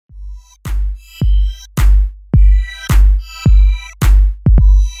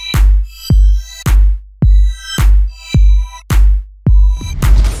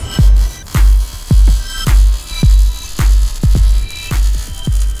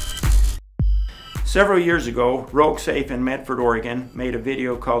Several years ago, Rogue Safe in Medford, Oregon made a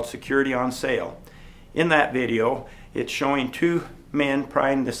video called Security on Sale. In that video, it's showing two men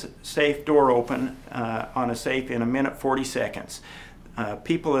prying the safe door open on a safe in 1:40 seconds.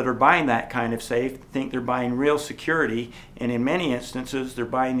 People that are buying that kind of safe think they're buying real security, and in many instances they're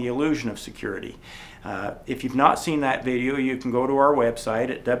buying the illusion of security. If you've not seen that video, you can go to our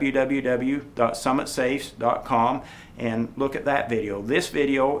website at www.summitsafes.com and look at that video. This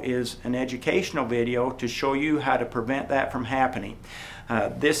video is an educational video to show you how to prevent that from happening.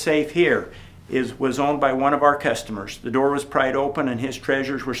 This safe here was owned by one of our customers. The door was pried open and his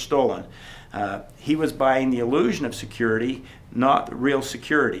treasures were stolen. He was buying the illusion of security, not the real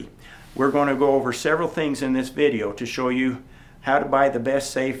security. We're going to go over several things in this video to show you how to buy the best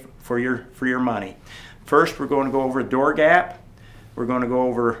safe for your money. First, we're going to go over door gap, we're going to go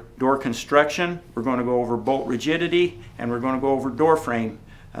over door construction, we're going to go over bolt rigidity, and we're going to go over door frame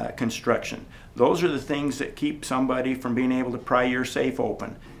construction. Those are the things that keep somebody from being able to pry your safe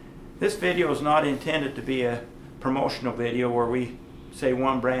open. This video is not intended to be a promotional video where we say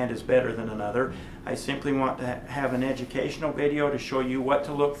one brand is better than another. I simply want to have an educational video to show you what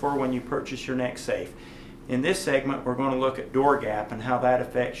to look for when you purchase your next safe. In this segment, we're going to look at door gap and how that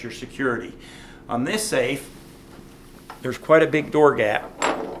affects your security. On this safe, there's quite a big door gap.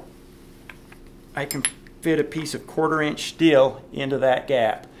 I can fit a piece of 1/4 inch steel into that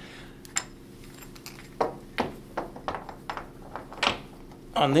gap.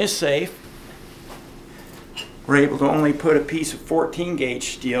 On this safe, we're able to only put a piece of 14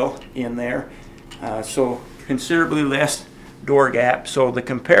 gauge steel in there, so considerably less door gap. So the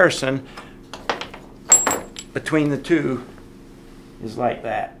comparison between the two is like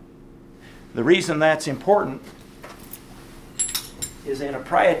that. The reason that's important is in a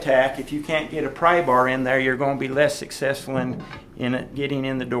pry attack, if you can't get a pry bar in there, you're going to be less successful in it getting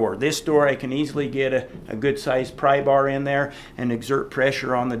in the door. This door, I can easily get a good sized pry bar in there and exert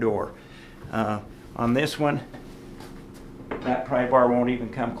pressure on the door. On this one, that pry bar won't even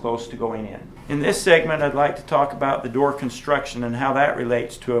come close to going in. In this segment, I'd like to talk about the door construction and how that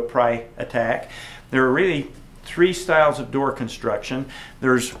relates to a pry attack. There are really three styles of door construction.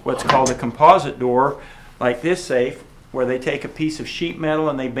 There's what's called a composite door, like this safe, where they take a piece of sheet metal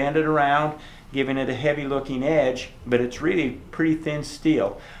and they bend it around, giving it a heavy looking edge, but it's really pretty thin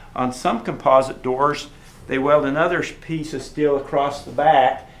steel. On some composite doors, they weld another piece of steel across the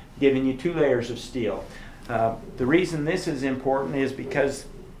back, giving you 2 layers of steel. The reason this is important is because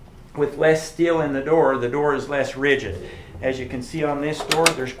with less steel in the door is less rigid. As you can see on this door,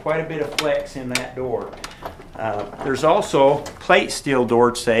 there's quite a bit of flex in that door. There's also plate steel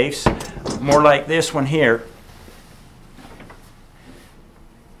door safes, more like this one here.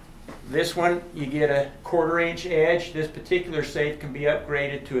 This one, you get a 1/4 inch edge. This particular safe can be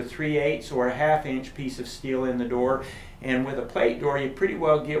upgraded to a 3/8 or a 1/2 inch piece of steel in the door. And with a plate door, you pretty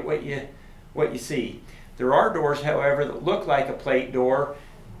well get what you see. There are doors, however, that look like a plate door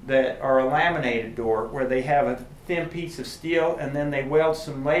that are a laminated door, where they have a thin piece of steel and then they weld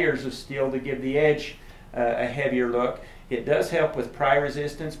some layers of steel to give the edge a heavier look. It does help with pry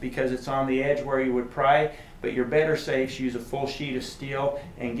resistance because it's on the edge where you would pry, but your better safes use a full sheet of steel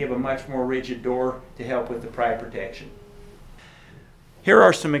and give a much more rigid door to help with the pry protection. Here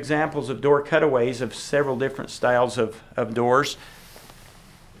are some examples of door cutaways of several different styles of doors.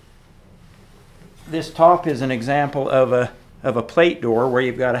 This top is an example of a plate door where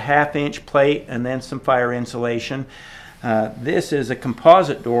you've got a 1/2 inch plate and then some fire insulation. This is a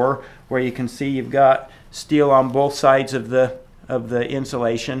composite door where you can see you've got steel on both sides of the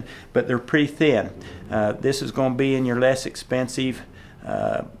insulation, but they're pretty thin. This is going to be in your less expensive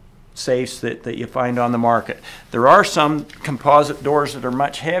safes that you find on the market. There are some composite doors that are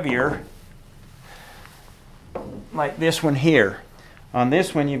much heavier, like this one here. On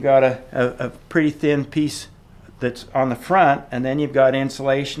this one, you've got a pretty thin piece that's on the front, and then you've got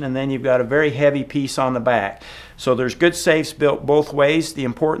insulation, and then you've got a very heavy piece on the back. So there's good safes built both ways. The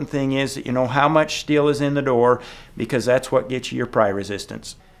important thing is that you know how much steel is in the door, because that's what gets you your pry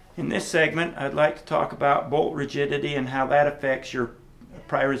resistance. In this segment, I'd like to talk about bolt rigidity and how that affects your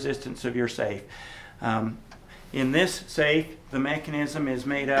pry resistance of your safe. In this safe, the mechanism is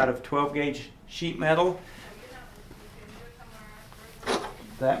made out of 12 gauge sheet metal.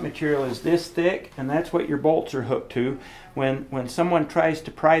 That material is this thick, and that's what your bolts are hooked to. When someone tries to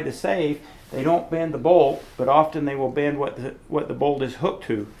pry the safe, they don't bend the bolt, but often they will bend what the bolt is hooked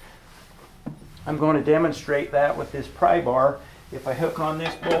to. I'm going to demonstrate that with this pry bar. If I hook on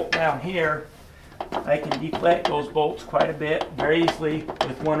this bolt down here, I can deflect those bolts quite a bit very easily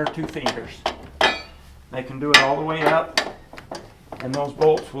with 1 or 2 fingers. I can do it all the way up, and those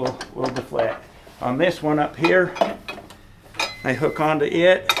bolts will deflect. On this one up here, I hook onto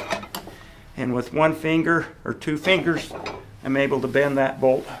it, and with one finger or two fingers, I'm able to bend that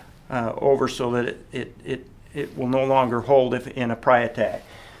bolt over so that it will no longer hold if in a pry attack.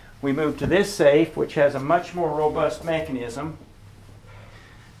 We move to this safe, which has a much more robust mechanism.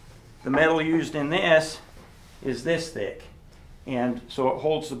 The metal used in this is this thick, and so it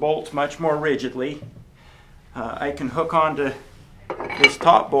holds the bolts much more rigidly. I can hook onto this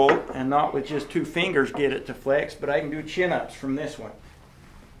top bolt and not with just two fingers get it to flex, but I can do chin-ups from this one.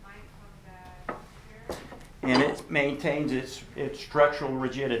 And it maintains its structural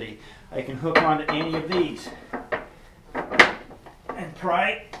rigidity. I can hook onto any of these and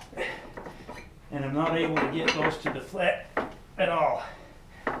pry, and I'm not able to get those to deflect at all.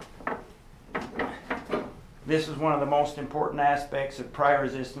 This is one of the most important aspects of pry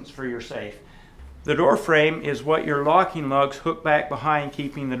resistance for your safe. The door frame is what your locking lugs hook back behind,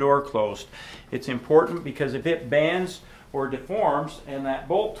 keeping the door closed. It's important because if it bends or deforms and that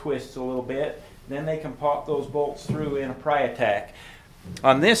bolt twists a little bit, then they can pop those bolts through in a pry attack.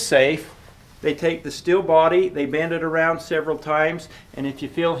 On this safe, they take the steel body, they bend it around several times, and if you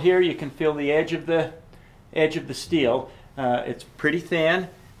feel here, you can feel the edge of the steel. It's pretty thin.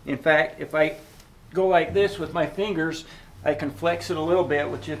 In fact, if I go like this with my fingers, I can flex it a little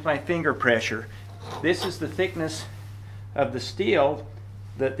bit with just my finger pressure. This is the thickness of the steel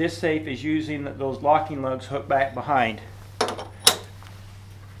that this safe is using, that those locking lugs hook back behind.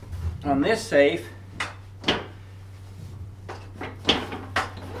 On this safe,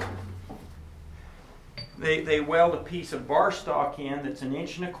 they weld a piece of bar stock in that's 1.25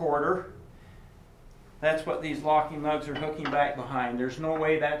 inches. That's what these locking lugs are hooking back behind. There's no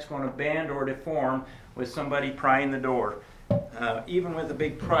way that's going to bend or deform with somebody prying the door. Even with a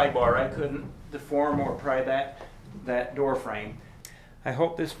big pry bar, I couldn't deform or pry that door frame. I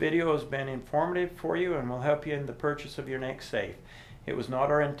hope this video has been informative for you and will help you in the purchase of your next safe. It was not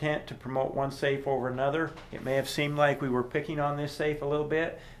our intent to promote one safe over another. It may have seemed like we were picking on this safe a little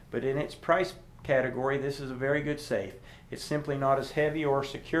bit, but in its price category, this is a very good safe. It's simply not as heavy or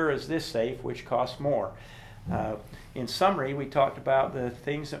secure as this safe, which costs more. In summary, we talked about the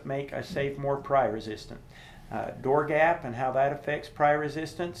things that make a safe more pry resistant. Door gap and how that affects pry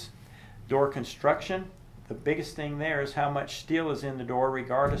resistance. Door construction. The biggest thing there is how much steel is in the door,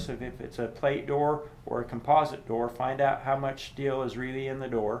 regardless of if it's a plate door or a composite door. Find out how much steel is really in the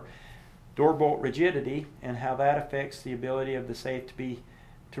door. Door bolt rigidity and how that affects the ability of the safe to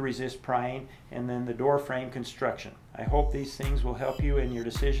resist prying, and then the door frame construction. I hope these things will help you in your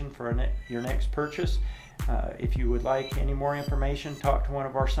decision for your next purchase. If you would like any more information, talk to one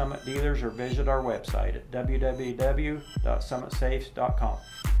of our Summit dealers or visit our website at www.summitsafes.com.